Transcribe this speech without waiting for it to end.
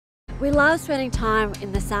We love spending time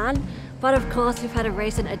in the sun, but of course we've had a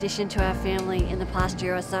recent addition to our family in the past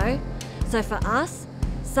year or so. So for us,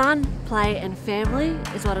 sun, play and family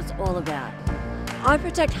is what it's all about. I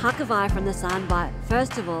protect Huckavai from the sun by,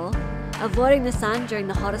 first of all, avoiding the sun during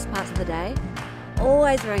the hottest parts of the day,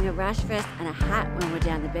 always wearing a rash vest and a hat when we're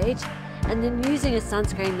down the beach, and then using a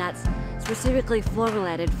sunscreen that's specifically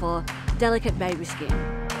formulated for delicate baby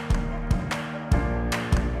skin.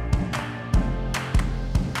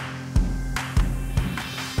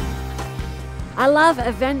 I love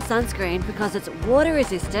Avène sunscreen because it's water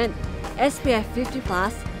resistant, SPF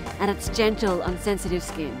 50+, and it's gentle on sensitive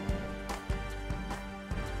skin.